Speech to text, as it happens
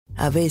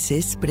A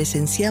veces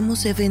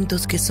presenciamos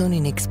eventos que son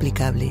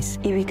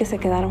inexplicables. Y vi que se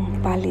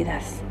quedaron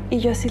pálidas. Y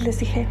yo así les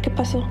dije, ¿qué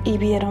pasó? Y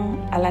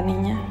vieron a la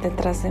niña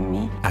detrás de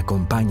mí.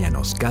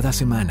 Acompáñanos cada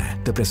semana.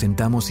 Te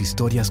presentamos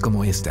historias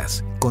como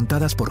estas,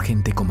 contadas por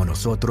gente como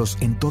nosotros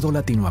en toda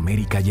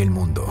Latinoamérica y el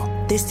mundo.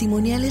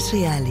 Testimoniales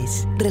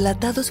reales,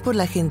 relatados por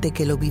la gente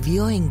que lo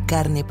vivió en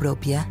carne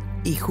propia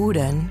y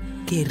juran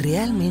que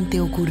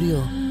realmente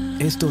ocurrió.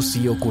 Esto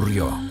sí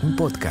ocurrió, un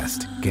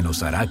podcast que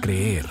nos hará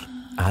creer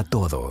a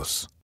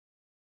todos.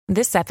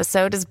 This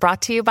episode is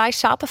brought to you by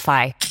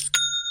Shopify.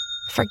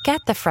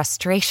 Forget the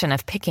frustration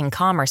of picking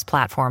commerce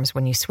platforms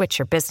when you switch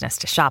your business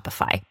to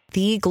Shopify,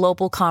 the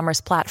global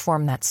commerce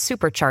platform that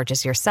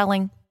supercharges your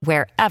selling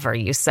wherever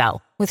you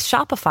sell. With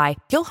Shopify,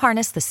 you'll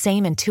harness the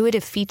same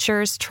intuitive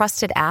features,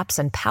 trusted apps,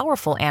 and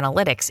powerful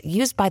analytics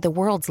used by the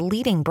world's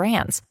leading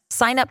brands.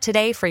 Sign up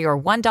today for your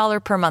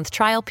 $1 per month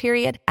trial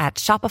period at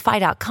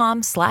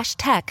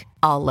shopify.com/tech,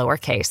 all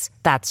lowercase.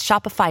 That's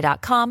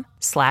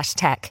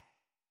shopify.com/tech.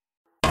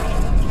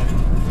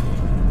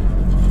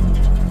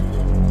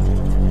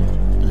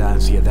 La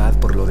ansiedad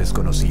por lo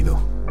desconocido.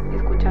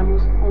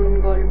 Escuchamos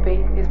un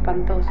golpe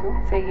espantoso,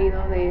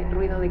 seguido de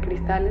ruido de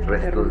cristales.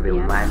 Restos de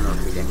humanos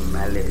y de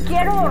animales.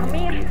 Quiero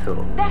dormir.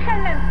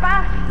 Déjenme en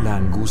paz. La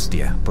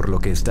angustia por lo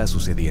que está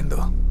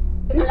sucediendo.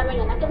 En la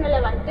mañana que me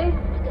levanté,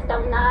 que está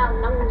una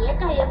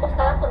muñeca ahí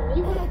acostada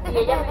conmigo. Y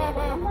ella me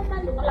dijo, no,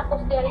 mamá, yo no la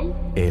acosté ahí.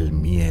 El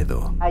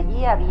miedo.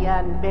 Allí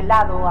habían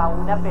velado a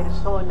una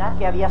persona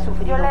que había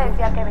sufrido. Yo le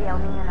decía que veía a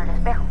un niño en el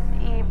espejo.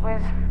 Y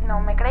pues no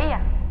me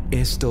creían.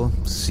 Esto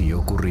sí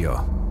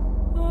ocurrió.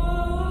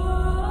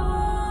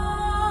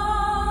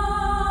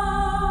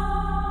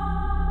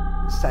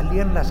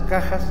 Salían las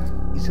cajas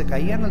y se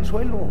caían al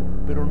suelo,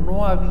 pero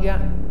no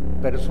había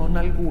persona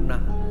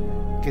alguna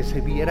que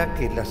se viera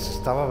que las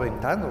estaba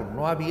aventando.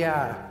 No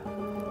había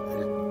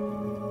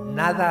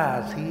nada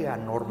así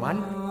anormal.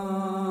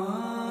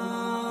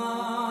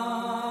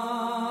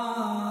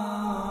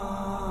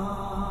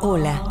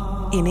 Hola,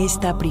 en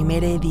esta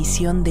primera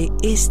edición de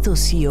Esto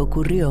sí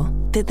ocurrió,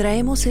 te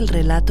traemos el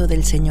relato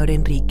del señor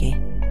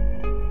Enrique,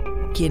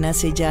 quien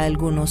hace ya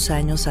algunos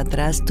años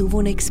atrás tuvo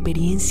una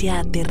experiencia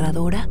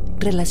aterradora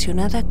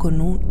relacionada con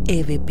un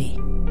EVP.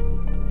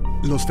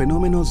 Los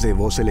fenómenos de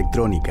voz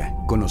electrónica,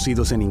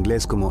 conocidos en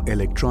inglés como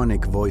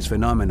Electronic Voice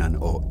Phenomenon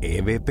o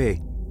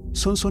EVP,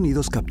 son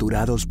sonidos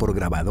capturados por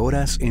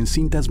grabadoras en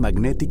cintas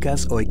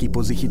magnéticas o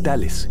equipos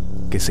digitales,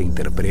 que se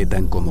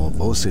interpretan como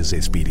voces de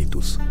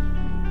espíritus.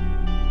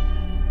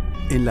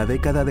 En la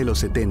década de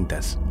los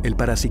 70s, el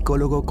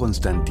parapsicólogo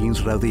Konstantin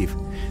Raudiv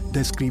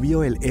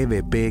describió el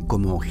EVP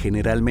como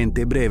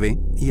generalmente breve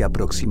y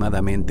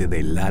aproximadamente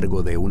del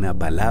largo de una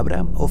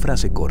palabra o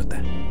frase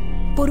corta.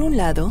 Por un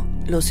lado,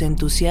 los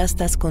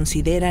entusiastas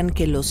consideran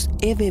que los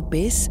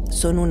EVPs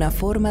son una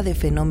forma de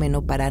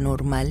fenómeno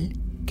paranormal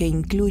que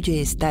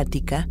incluye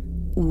estática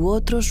u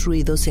otros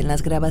ruidos en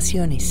las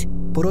grabaciones.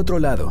 Por otro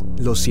lado,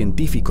 los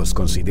científicos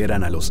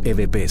consideran a los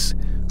EVPs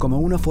como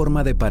una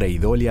forma de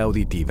pareidolia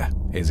auditiva,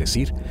 es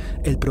decir,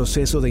 el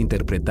proceso de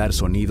interpretar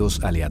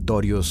sonidos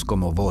aleatorios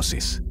como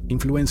voces,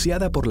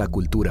 influenciada por la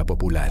cultura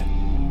popular.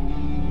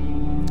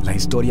 La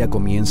historia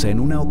comienza en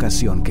una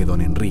ocasión que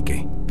don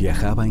Enrique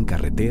viajaba en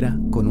carretera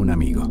con un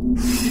amigo.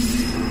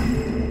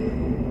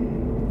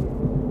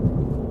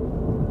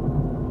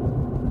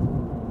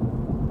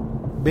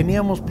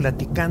 Veníamos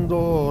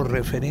platicando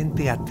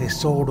referente a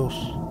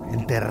tesoros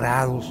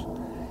enterrados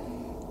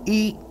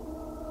y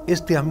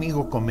este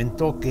amigo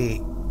comentó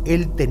que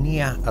él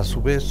tenía a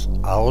su vez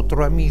a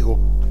otro amigo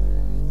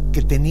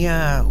que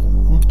tenía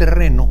un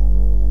terreno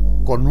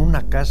con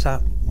una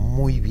casa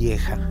muy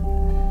vieja,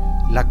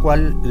 la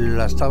cual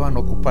la estaban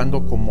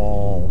ocupando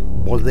como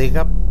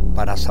bodega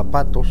para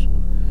zapatos,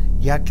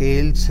 ya que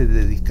él se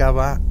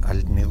dedicaba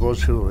al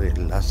negocio de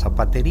la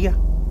zapatería.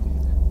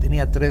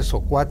 Tenía 3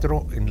 o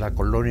 4 en la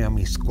colonia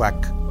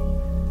Mixcoac.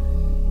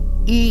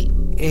 Y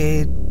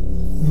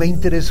me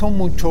interesó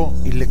mucho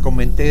y le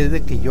comenté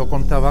de que yo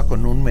contaba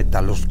con un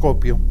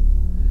metaloscopio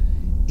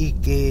y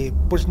que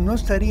pues no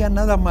estaría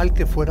nada mal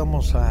que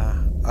fuéramos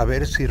a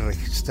ver si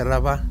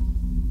registraba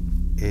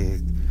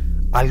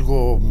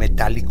algo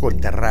metálico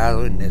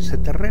enterrado en ese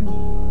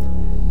terreno.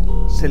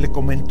 Se le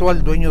comentó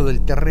al dueño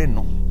del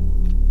terreno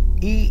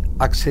y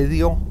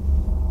accedió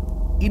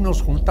y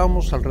nos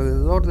juntamos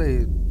alrededor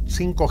de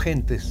 5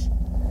 gentes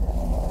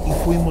y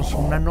fuimos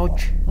una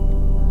noche.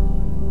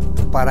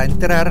 Para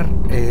entrar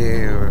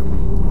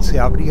se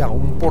abría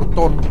un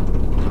portón,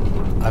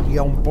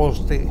 había un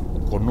poste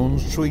con un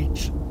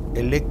switch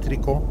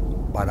eléctrico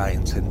para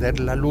encender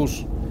la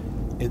luz,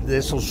 de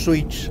esos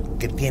switch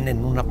que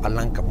tienen una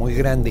palanca muy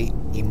grande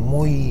y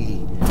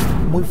muy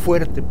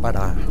fuerte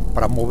para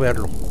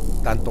moverlo,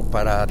 tanto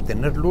para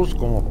tener luz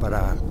como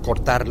para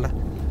cortarla.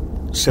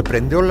 Se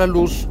prendió la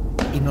luz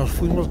y nos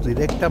fuimos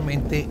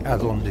directamente a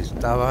donde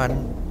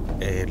estaban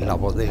la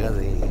bodega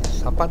de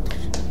zapatos.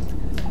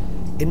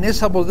 En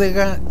esa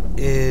bodega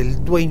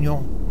el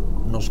dueño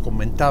nos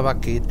comentaba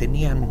que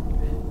tenían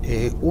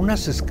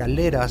unas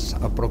escaleras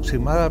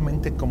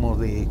aproximadamente como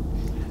de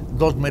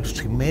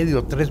 2,5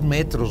 metros, 3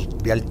 metros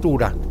de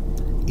altura,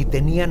 y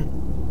tenían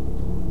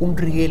un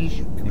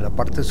riel en la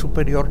parte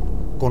superior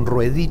con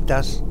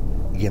rueditas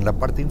y en la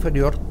parte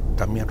inferior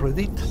también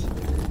rueditas,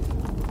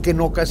 que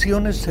en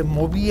ocasiones se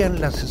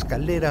movían las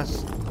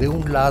escaleras de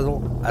un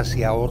lado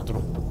hacia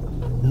otro.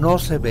 No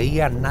se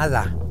veía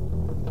nada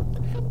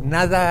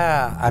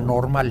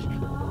anormal.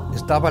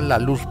 Estaba la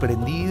luz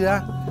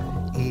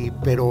prendida,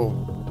 pero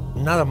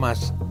nada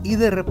más. Y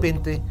de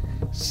repente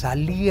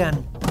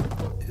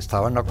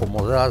estaban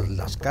acomodadas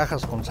las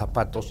cajas con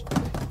zapatos,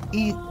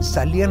 y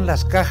salían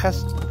las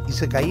cajas y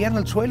se caían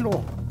al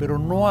suelo, pero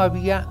no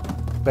había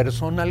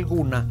persona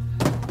alguna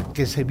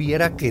que se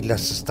viera que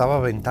las estaba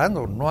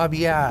aventando. No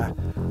había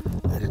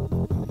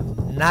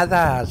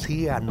nada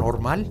así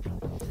anormal.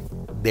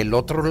 Del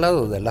otro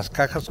lado de las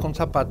cajas con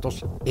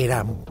zapatos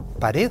era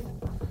pared.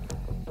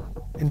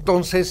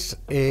 Entonces,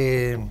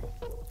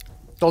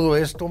 todo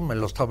esto me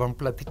lo estaban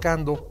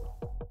platicando.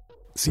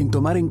 Sin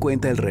tomar en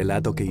cuenta el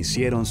relato que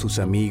hicieron sus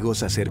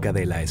amigos acerca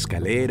de la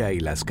escalera y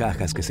las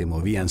cajas que se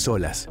movían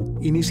solas,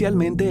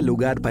 inicialmente el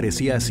lugar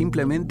parecía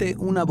simplemente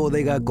una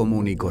bodega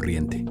común y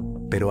corriente.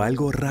 Pero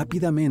algo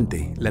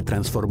rápidamente la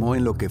transformó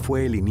en lo que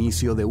fue el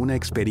inicio de una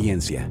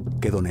experiencia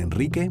que don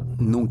Enrique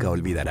nunca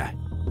olvidará,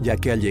 ya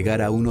que al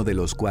llegar a uno de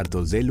los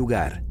cuartos del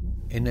lugar,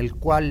 en el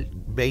cual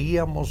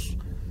veíamos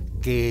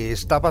que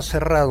estaba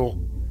cerrado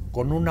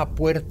con una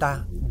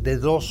puerta de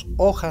 2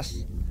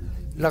 hojas,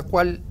 la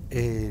cual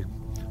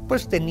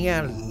pues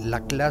tenía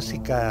la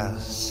clásica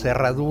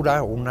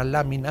cerradura, una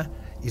lámina,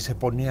 y se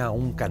ponía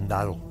un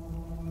candado.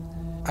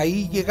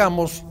 Ahí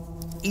llegamos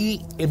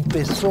y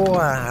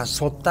empezó a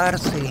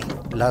azotarse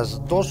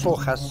las 2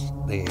 hojas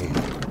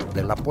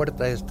de la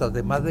puerta esta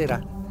de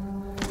madera.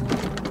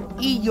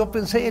 Y yo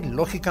pensé,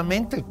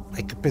 lógicamente,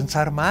 hay que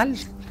pensar mal.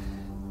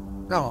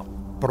 No,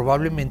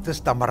 probablemente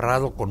está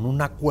amarrado con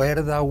una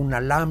cuerda, un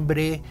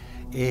alambre,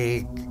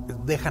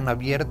 dejan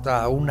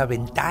abierta una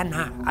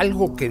ventana,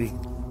 algo que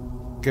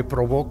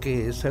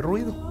provoque ese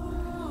ruido.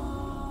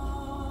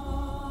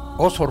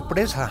 Oh,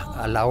 sorpresa,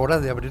 a la hora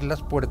de abrir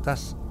las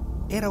puertas,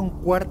 era un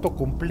cuarto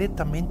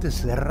completamente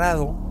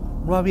cerrado.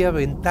 No había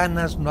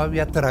ventanas, no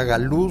había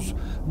tragaluz,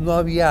 no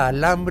había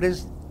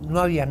alambres,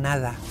 no había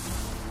nada.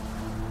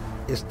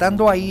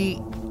 Estando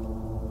ahí,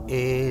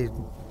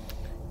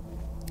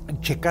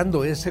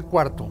 checando ese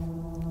cuarto,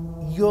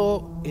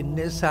 yo en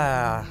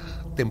esa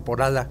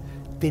temporada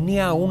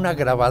tenía una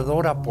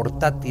grabadora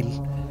portátil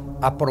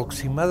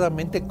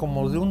aproximadamente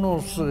como de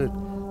unos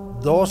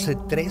 12,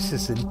 13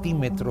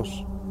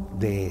 centímetros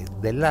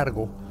de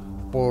largo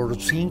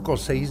por 5 o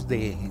 6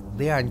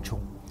 de ancho,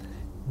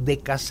 de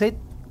cassette.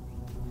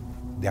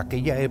 De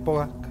aquella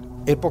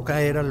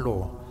época era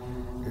lo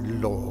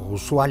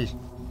usual.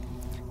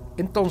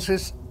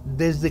 Entonces,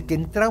 desde que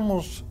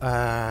entramos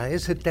a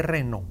ese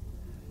terreno,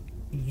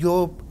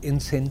 yo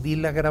encendí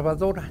la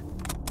grabadora.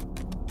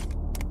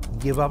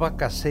 Llevaba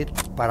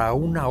cassette para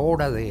 1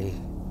 hora de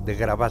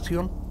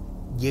grabación.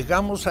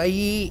 Llegamos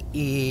ahí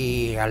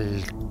y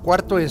al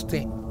cuarto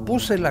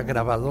puse la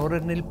grabadora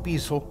en el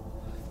piso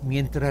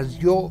mientras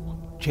yo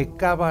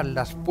checaba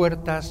las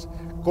puertas,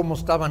 cómo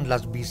estaban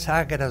las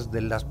bisagras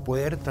de las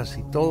puertas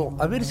y todo,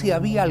 a ver si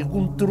había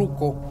algún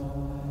truco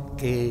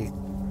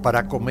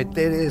para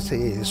cometer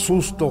ese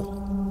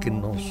susto que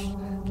nos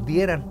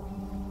dieran.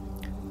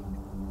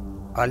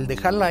 Al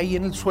dejarla ahí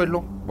en el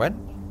suelo, bueno,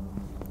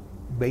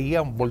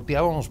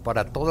 volteábamos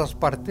para todas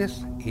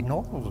partes y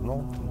no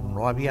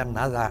había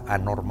nada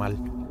anormal.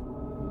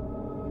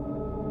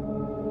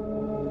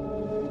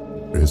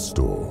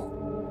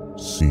 Esto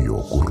sí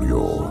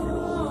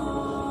ocurrió.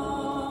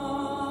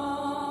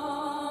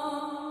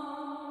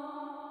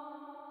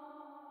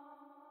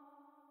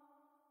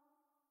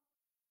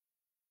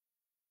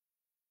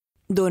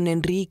 Don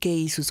Enrique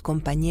y sus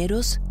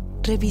compañeros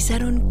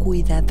revisaron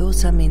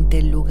cuidadosamente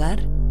el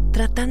lugar,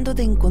 tratando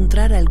de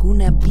encontrar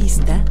alguna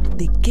pista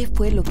de qué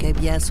fue lo que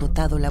había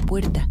azotado la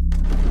puerta,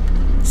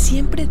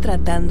 siempre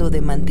tratando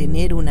de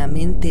mantener una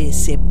mente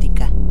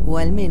escéptica, o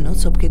al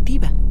menos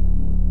objetiva,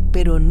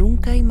 pero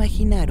nunca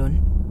imaginaron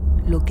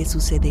lo que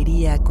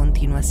sucedería a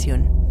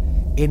continuación.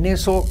 En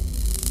eso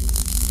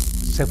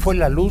se fue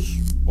la luz,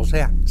 o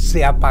sea,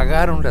 se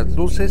apagaron las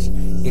luces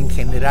en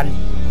general.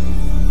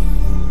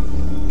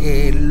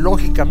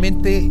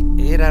 Lógicamente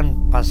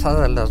eran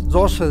pasadas las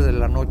 12 de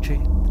la noche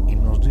y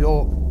nos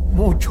dio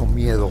mucho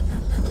miedo.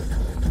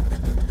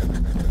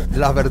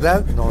 La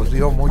verdad, nos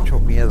dio mucho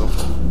miedo.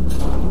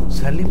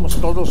 Salimos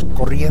todos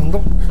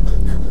corriendo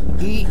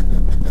y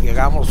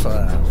llegamos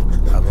a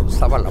donde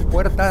estaba la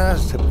puerta,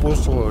 se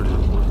puso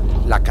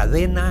la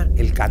cadena,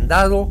 el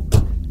candado,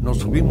 nos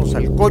subimos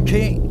al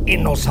coche y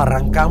nos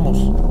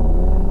arrancamos.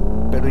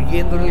 Pero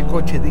yendo en el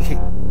coche dije,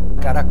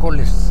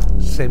 caracoles,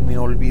 se me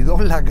olvidó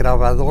la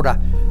grabadora,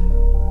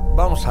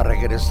 vamos a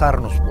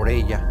regresarnos por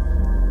ella.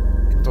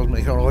 Entonces me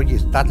dijeron, oye,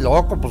 ¿estás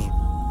loco? Pues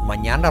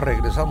mañana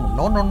regresamos.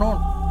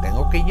 No,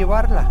 tengo que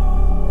llevarla.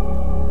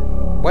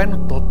 Bueno,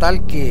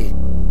 total que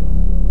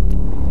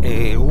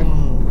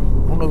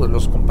uno de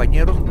los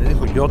compañeros me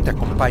dijo, yo te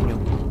acompaño.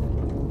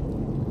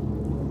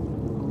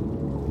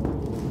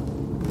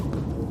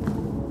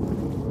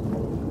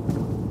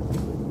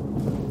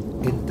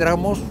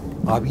 entramos,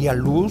 había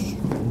luz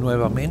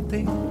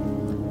nuevamente.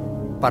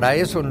 Para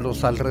eso en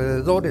los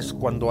alrededores,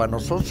 cuando a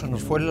nosotros se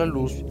nos fue la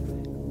luz,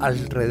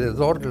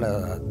 alrededor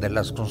de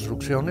las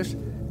construcciones,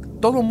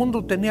 todo el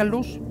mundo tenía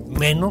luz,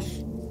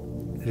 menos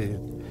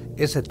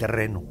ese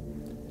terreno.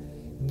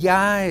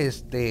 Ya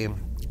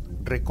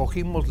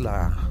recogimos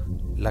la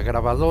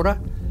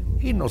grabadora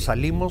y nos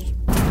salimos,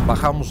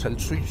 bajamos el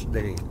switch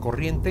de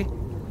corriente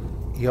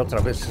y otra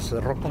vez se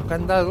cerró con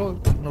candado,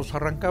 nos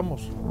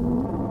arrancamos.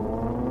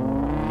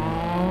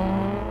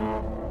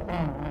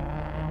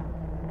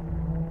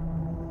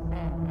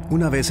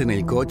 Una vez en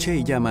el coche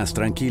y ya más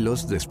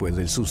tranquilos después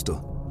del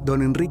susto,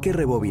 don Enrique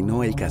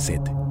rebobinó el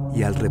cassette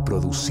y al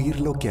reproducir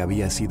lo que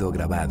había sido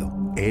grabado,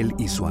 él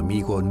y su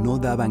amigo no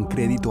daban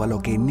crédito a lo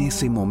que en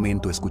ese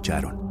momento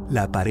escucharon,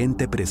 la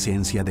aparente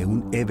presencia de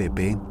un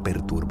EVP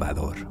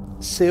perturbador.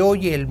 Se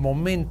oye el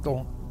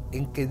momento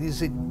en que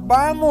dice,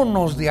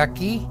 vámonos de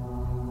aquí,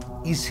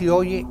 y se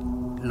oye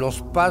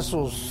los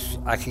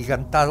pasos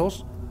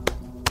agigantados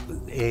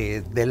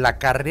de la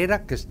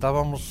carrera que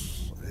estábamos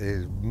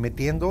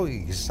metiendo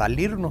y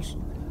salirnos.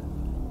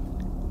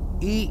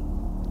 Y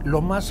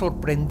lo más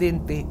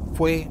sorprendente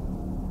fue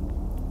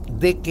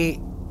de que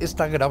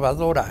esta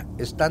grabadora,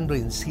 estando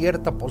en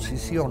cierta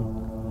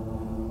posición,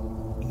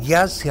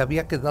 ya se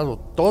había quedado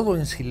todo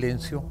en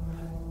silencio.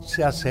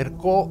 Se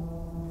acercó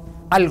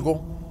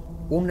algo,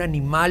 un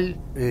animal,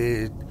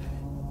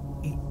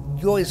 y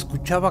yo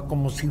escuchaba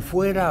como si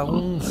fuera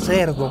un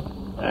cerdo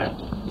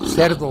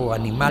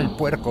animal,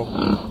 puerco.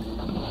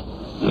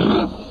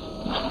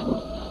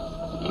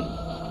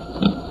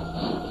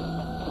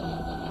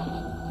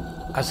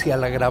 Hacia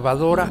la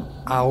grabadora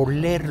a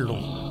olerlo.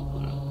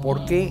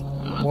 ¿Por qué?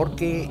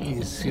 Porque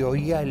se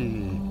oía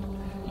el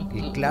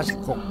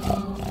clásico,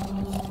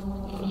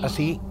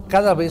 así,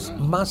 cada vez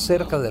más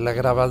cerca de la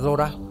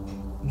grabadora,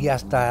 y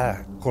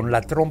hasta con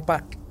la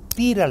trompa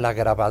tira la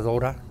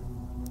grabadora,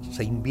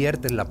 se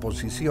invierte en la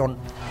posición.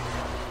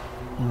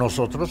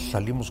 Nosotros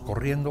salimos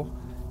corriendo,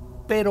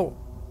 pero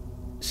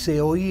se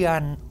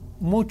oían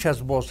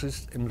muchas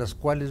voces en las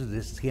cuales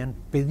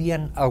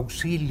pedían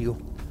auxilio.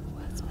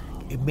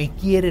 Me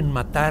quieren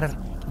matar,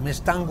 me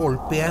están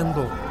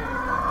golpeando.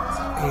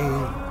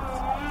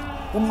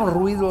 Unos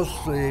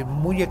ruidos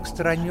muy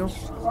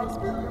extraños.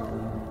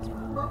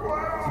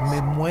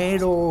 Me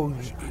muero,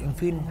 en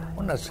fin,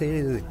 una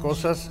serie de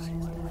cosas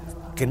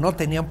que no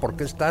tenían por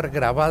qué estar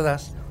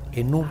grabadas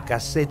en un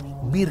cassette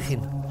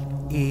virgen.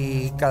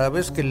 Y cada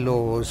vez que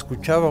lo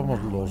escuchábamos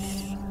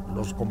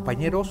los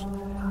compañeros,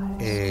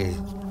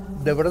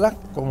 de verdad,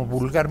 como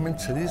vulgarmente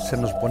se dice, se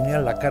nos ponía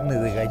la carne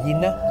de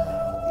gallina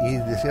y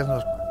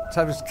decíamos,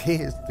 ¿sabes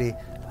qué?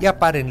 Ya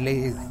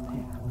párenle,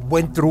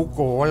 buen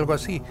truco o algo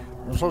así.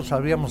 Nosotros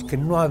sabíamos que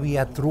no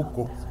había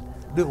truco.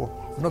 Digo,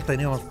 no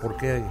teníamos por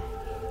qué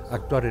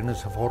actuar en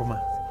esa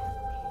forma.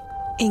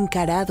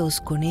 Encarados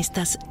con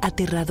estas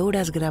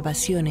aterradoras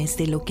grabaciones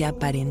de lo que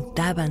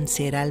aparentaban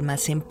ser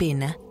almas en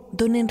pena,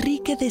 don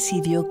Enrique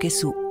decidió que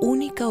su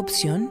única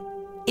opción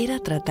era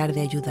tratar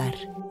de ayudar.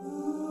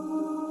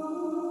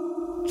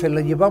 Se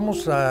la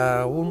llevamos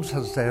a un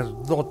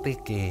sacerdote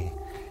que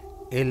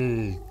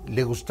él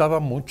le gustaba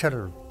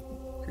mucho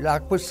la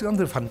cuestión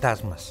de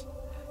fantasmas,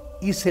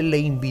 y se le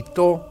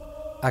invitó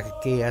a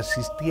que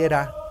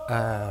asistiera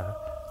a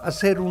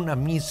hacer una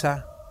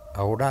misa,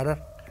 a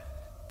orar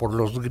por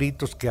los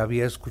gritos que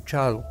había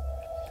escuchado.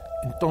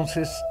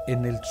 Entonces,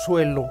 en el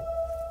suelo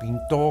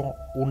pintó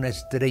una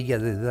estrella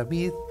de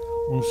David,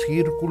 un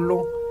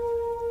círculo,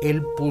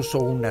 él puso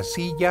una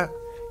silla,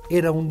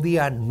 era un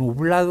día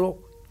nublado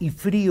y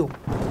frío.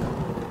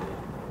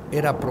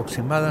 Era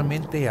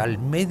aproximadamente al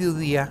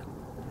mediodía,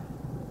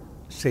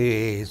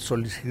 se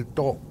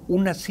solicitó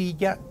una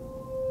silla,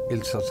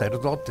 el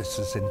sacerdote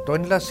se sentó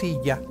en la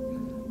silla,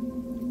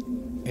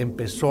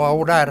 empezó a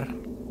orar,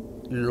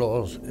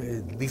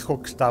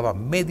 dijo que estaba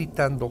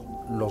meditando,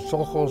 los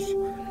ojos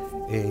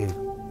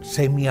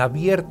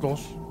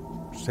semiabiertos,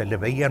 se le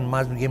veían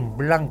más bien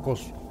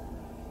blancos,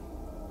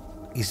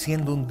 y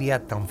siendo un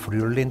día tan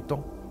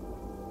friolento,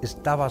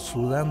 estaba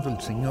sudando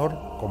el señor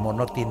como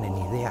no tiene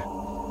ni idea.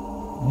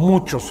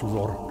 Mucho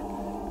sudor.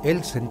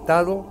 Él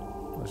sentado,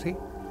 así,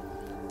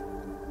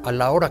 a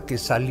la hora que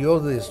salió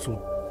de su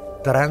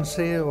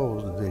trance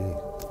o de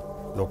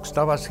lo que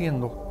estaba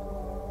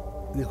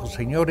haciendo, dijo,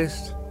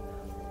 señores,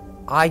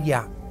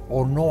 haya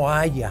o no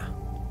haya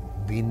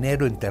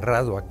dinero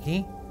enterrado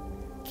aquí,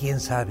 quién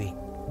sabe,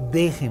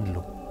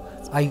 déjenlo.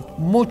 Hay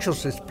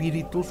muchos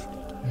espíritus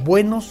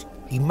buenos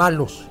y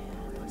malos,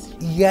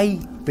 y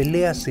hay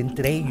peleas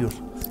entre ellos.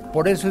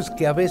 Por eso es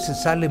que a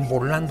veces salen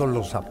volando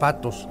los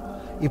zapatos,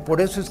 y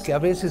por eso es que a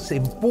veces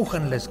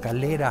empujan la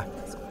escalera.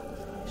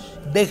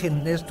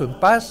 Dejen esto en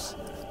paz.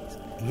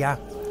 Ya,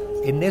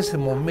 en ese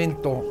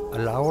momento, a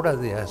la hora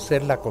de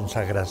hacer la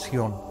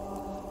consagración,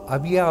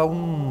 había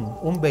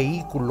un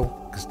vehículo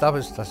que estaba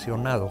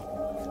estacionado,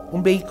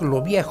 un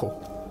vehículo viejo,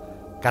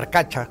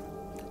 carcacha,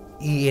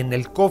 y en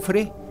el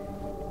cofre,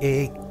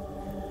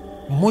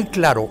 muy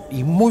claro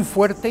y muy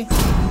fuerte,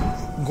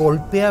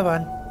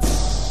 golpeaban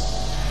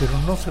pero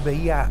no se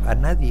veía a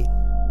nadie.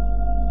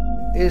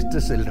 Este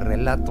es el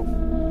relato.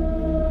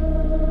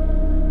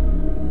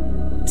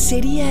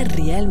 ¿Sería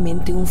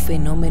realmente un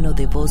fenómeno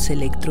de voz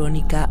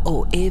electrónica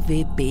o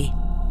EVP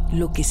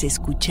lo que se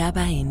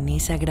escuchaba en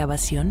esa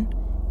grabación?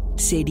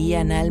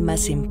 ¿Serían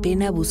almas en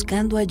pena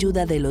buscando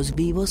ayuda de los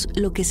vivos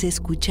lo que se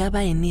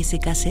escuchaba en ese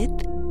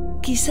cassette?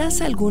 Quizás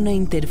alguna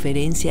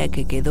interferencia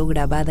que quedó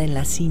grabada en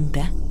la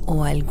cinta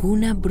o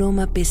alguna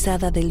broma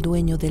pesada del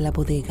dueño de la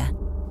bodega.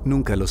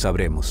 Nunca lo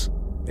sabremos.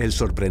 El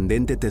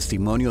sorprendente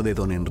testimonio de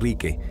don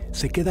Enrique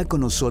se queda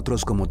con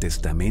nosotros como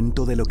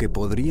testamento de lo que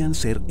podrían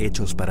ser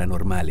hechos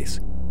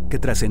paranormales, que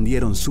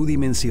trascendieron su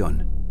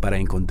dimensión para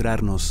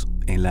encontrarnos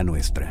en la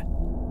nuestra.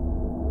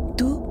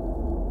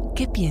 ¿Tú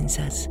qué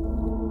piensas?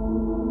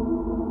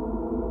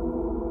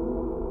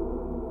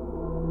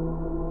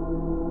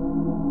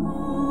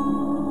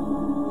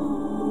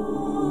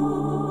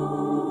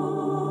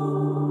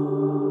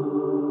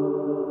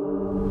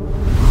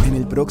 En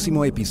el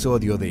próximo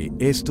episodio de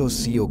Esto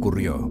sí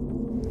ocurrió.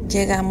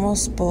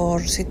 Llegamos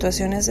por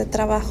situaciones de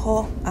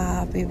trabajo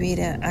a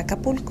vivir a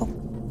Acapulco.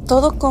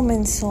 Todo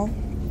comenzó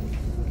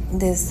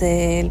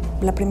desde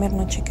la primera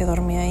noche que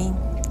dormí ahí.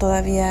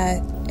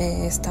 Todavía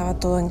estaba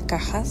todo en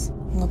cajas,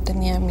 no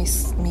tenía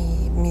mis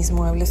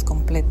muebles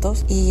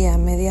completos y a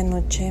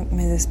medianoche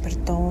me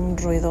despertó un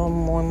ruido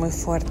muy muy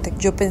fuerte.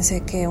 Yo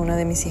pensé que una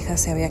de mis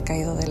hijas se había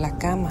caído de la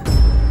cama.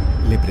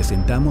 Le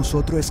presentamos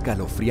otro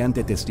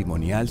escalofriante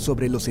testimonial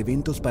sobre los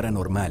eventos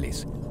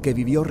paranormales que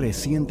vivió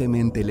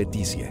recientemente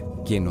Leticia,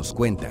 quien nos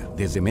cuenta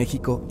desde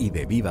México y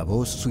de viva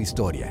voz su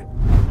historia.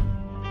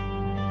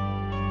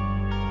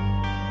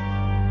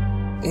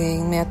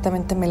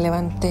 Inmediatamente me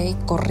levanté y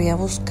corrí a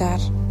buscar.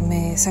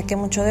 Me saqué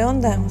mucho de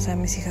onda, o sea,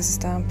 mis hijas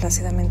estaban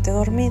plácidamente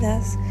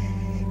dormidas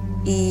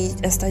y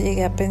hasta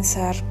llegué a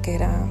pensar que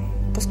era,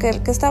 pues que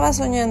estaba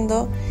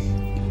soñando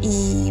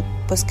y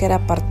pues que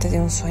era parte de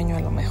un sueño a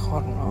lo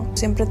mejor, ¿no?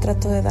 Siempre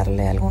trato de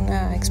darle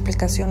alguna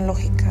explicación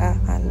lógica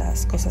a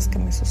las cosas que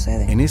me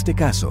suceden. En este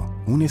caso,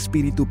 un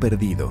espíritu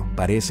perdido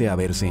parece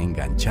haberse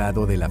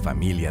enganchado de la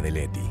familia de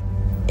Leti.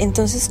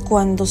 Entonces,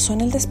 cuando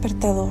suena el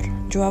despertador,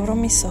 yo abro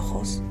mis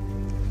ojos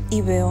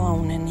y veo a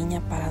una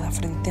niña parada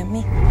frente a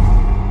mí.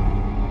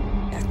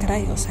 Ah,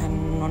 caray, o sea,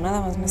 no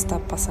nada más me está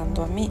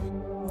pasando a mí.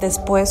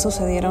 Después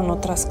sucedieron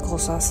otras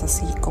cosas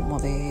así como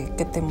de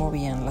que te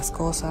movían las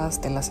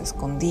cosas, te las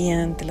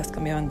escondían, te las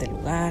cambiaban de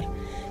lugar.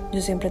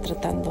 Yo siempre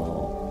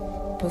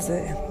tratando pues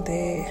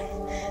de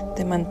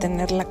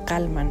mantener la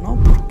calma, ¿no?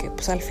 Porque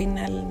pues al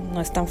final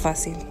no es tan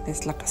fácil,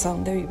 es la casa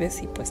donde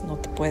vives y pues no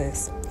te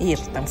puedes ir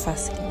tan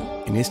fácil,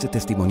 ¿no? En este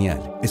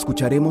testimonial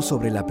escucharemos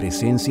sobre la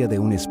presencia de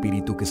un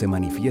espíritu que se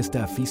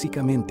manifiesta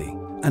físicamente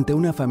ante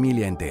una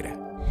familia entera.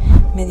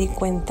 Me di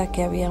cuenta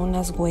que había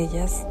unas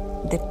huellas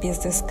de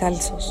pies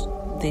descalzos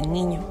de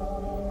niño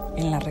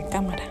en la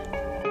recámara.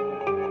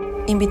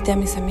 Invité a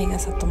mis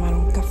amigas a tomar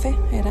un café,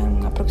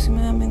 eran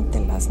aproximadamente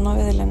las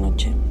 9 de la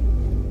noche.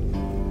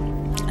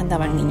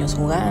 Andaban niños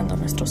jugando,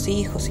 nuestros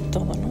hijos y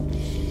todo,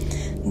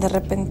 ¿no? De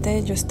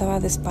repente yo estaba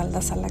de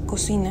espaldas a la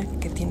cocina,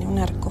 que tiene un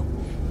arco,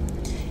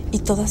 y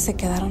todas se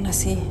quedaron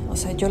así, o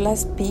sea, yo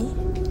las vi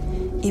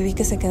y vi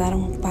que se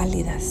quedaron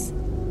pálidas,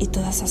 y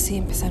todas así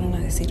empezaron a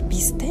decir,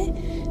 ¿viste?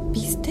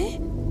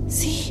 ¿Viste?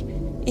 Sí.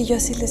 Y yo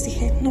así les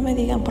dije, no me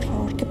digan, por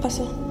favor, ¿qué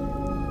pasó?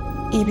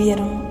 Y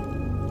vieron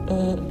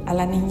a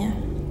la niña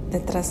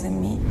detrás de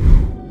mí.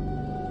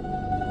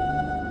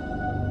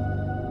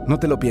 No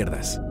te lo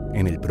pierdas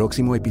en el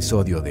próximo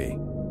episodio de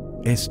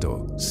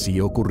Esto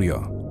sí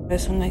ocurrió.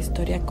 Es una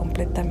historia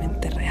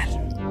completamente real.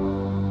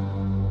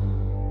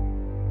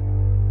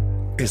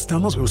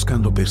 Estamos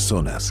buscando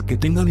personas que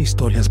tengan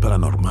historias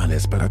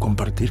paranormales para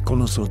compartir con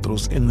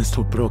nosotros en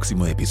nuestro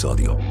próximo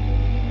episodio.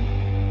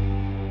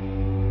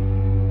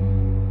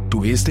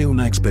 ¿Tuviste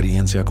una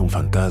experiencia con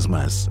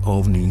fantasmas,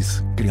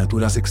 ovnis,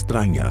 criaturas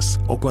extrañas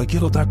o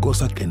cualquier otra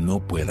cosa que no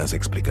puedas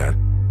explicar?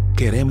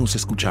 Queremos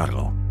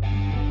escucharlo.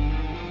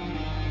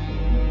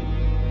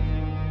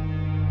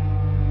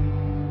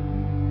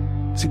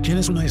 Si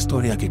tienes una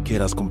historia que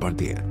quieras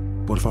compartir,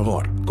 por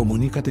favor,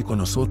 comunícate con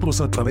nosotros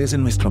a través de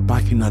nuestra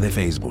página de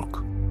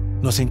Facebook.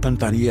 Nos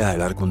encantaría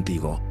hablar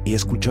contigo y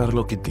escuchar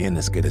lo que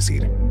tienes que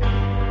decir.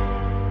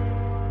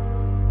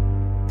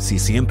 Si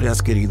siempre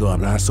has querido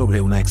hablar sobre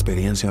una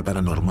experiencia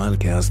paranormal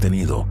que has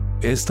tenido,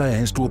 esta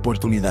es tu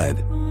oportunidad.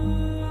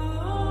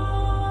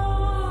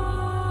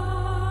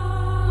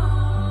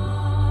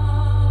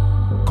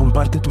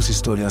 Comparte tus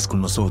historias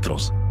con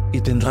nosotros y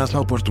tendrás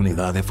la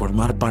oportunidad de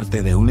formar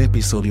parte de un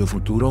episodio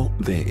futuro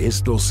de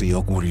Esto sí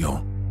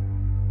ocurrió.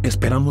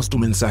 Esperamos tu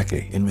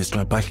mensaje en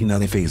nuestra página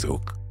de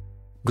Facebook.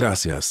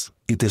 Gracias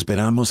y te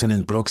esperamos en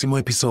el próximo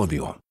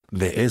episodio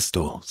de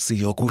Esto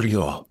sí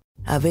ocurrió.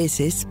 A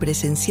veces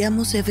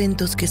presenciamos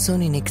eventos que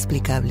son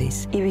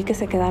inexplicables. Y vi que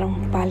se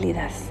quedaron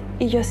pálidas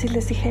Y yo así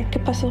les dije, ¿qué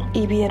pasó?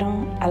 Y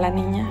vieron a la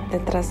niña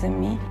detrás de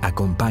mí.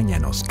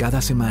 Acompáñanos cada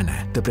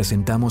semana. Te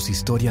presentamos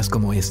historias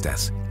como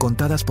estas,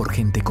 contadas por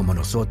gente como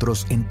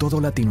nosotros en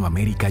toda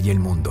Latinoamérica y el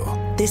mundo.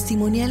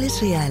 Testimoniales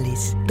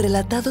reales,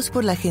 relatados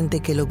por la gente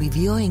que lo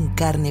vivió en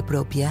carne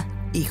propia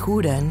y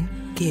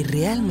juran que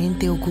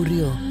realmente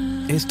ocurrió.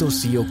 Esto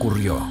sí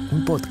ocurrió,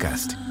 un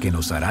podcast que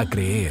nos hará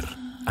creer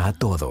a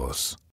todos.